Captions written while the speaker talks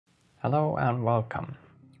Hello and welcome.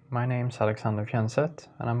 My name is Alexander Fjernset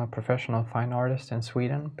and I'm a professional fine artist in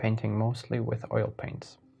Sweden, painting mostly with oil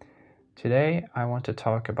paints. Today I want to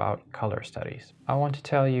talk about color studies. I want to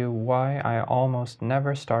tell you why I almost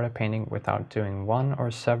never start a painting without doing one or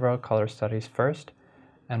several color studies first,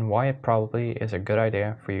 and why it probably is a good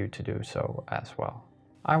idea for you to do so as well.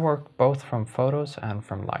 I work both from photos and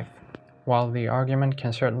from life. While the argument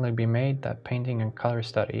can certainly be made that painting a color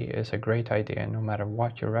study is a great idea no matter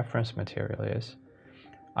what your reference material is,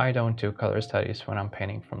 I don't do color studies when I'm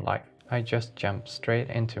painting from life. I just jump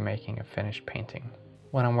straight into making a finished painting.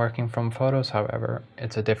 When I'm working from photos, however,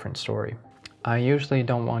 it's a different story. I usually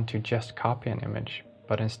don't want to just copy an image,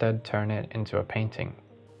 but instead turn it into a painting.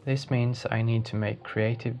 This means I need to make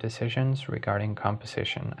creative decisions regarding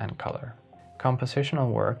composition and color.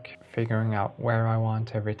 Compositional work, figuring out where I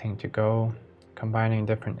want everything to go, combining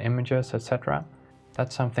different images, etc.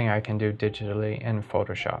 That's something I can do digitally in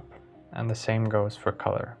Photoshop, and the same goes for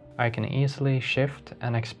color. I can easily shift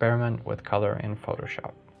and experiment with color in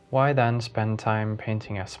Photoshop. Why then spend time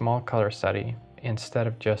painting a small color study instead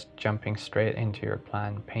of just jumping straight into your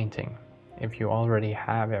planned painting, if you already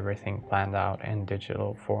have everything planned out in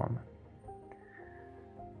digital form?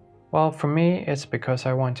 Well, for me, it's because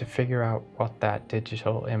I want to figure out what that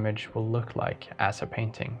digital image will look like as a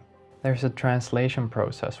painting. There's a translation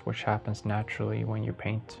process which happens naturally when you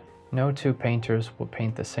paint. No two painters will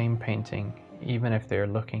paint the same painting, even if they're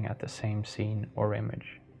looking at the same scene or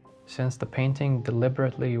image. Since the painting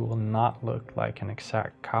deliberately will not look like an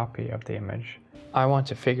exact copy of the image, I want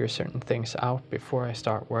to figure certain things out before I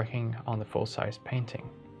start working on the full-size painting.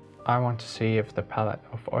 I want to see if the palette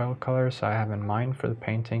of oil colors I have in mind for the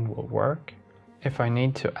painting will work, if I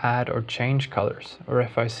need to add or change colors, or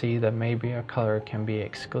if I see that maybe a color can be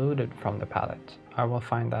excluded from the palette. I will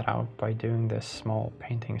find that out by doing this small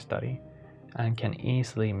painting study and can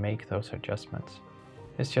easily make those adjustments.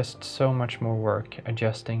 It's just so much more work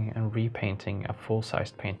adjusting and repainting a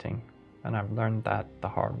full-sized painting, and I've learned that the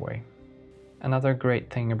hard way. Another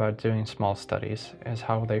great thing about doing small studies is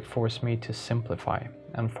how they force me to simplify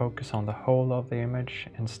and focus on the whole of the image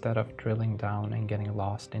instead of drilling down and getting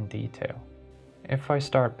lost in detail. If I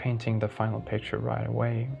start painting the final picture right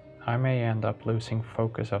away, I may end up losing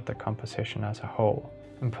focus of the composition as a whole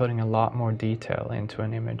and putting a lot more detail into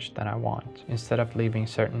an image than I want, instead of leaving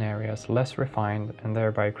certain areas less refined and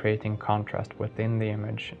thereby creating contrast within the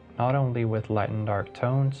image, not only with light and dark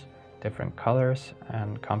tones, different colors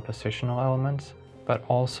and compositional elements, but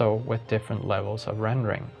also with different levels of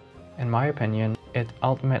rendering. In my opinion, it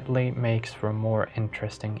ultimately makes for a more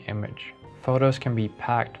interesting image. Photos can be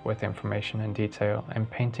packed with information and detail, and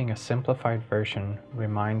painting a simplified version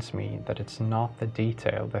reminds me that it's not the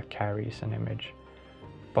detail that carries an image,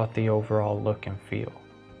 but the overall look and feel.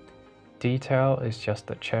 Detail is just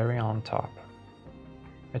the cherry on top.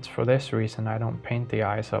 It's for this reason I don't paint the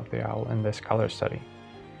eyes of the owl in this color study.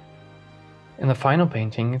 In the final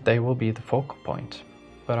painting, they will be the focal point,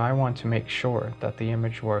 but I want to make sure that the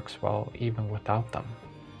image works well even without them.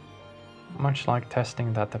 Much like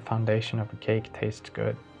testing that the foundation of a cake tastes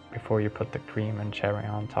good before you put the cream and cherry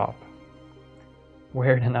on top.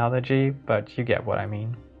 Weird analogy, but you get what I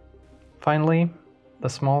mean. Finally, the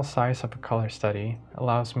small size of a color study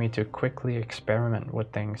allows me to quickly experiment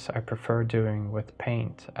with things I prefer doing with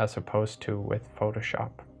paint as opposed to with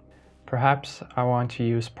Photoshop. Perhaps I want to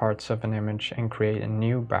use parts of an image and create a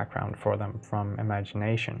new background for them from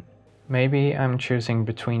imagination. Maybe I'm choosing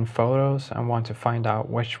between photos and want to find out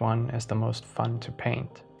which one is the most fun to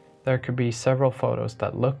paint. There could be several photos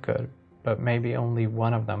that look good, but maybe only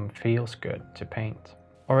one of them feels good to paint.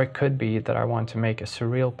 Or it could be that I want to make a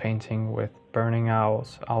surreal painting with burning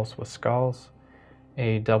owls, owls with skulls,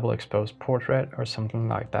 a double exposed portrait or something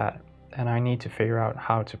like that, and I need to figure out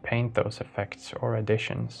how to paint those effects or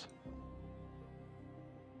additions.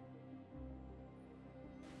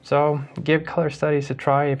 So give color studies a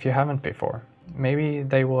try if you haven't before. Maybe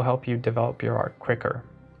they will help you develop your art quicker.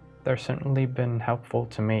 They've certainly been helpful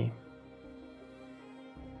to me.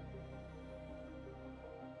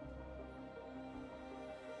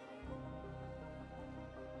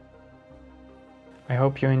 I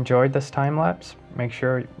hope you enjoyed this time lapse. Make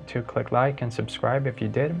sure to click like and subscribe if you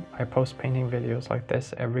did. I post painting videos like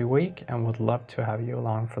this every week and would love to have you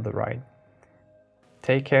along for the ride.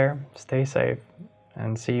 Take care, stay safe,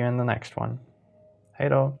 and see you in the next one. Hej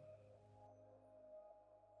då!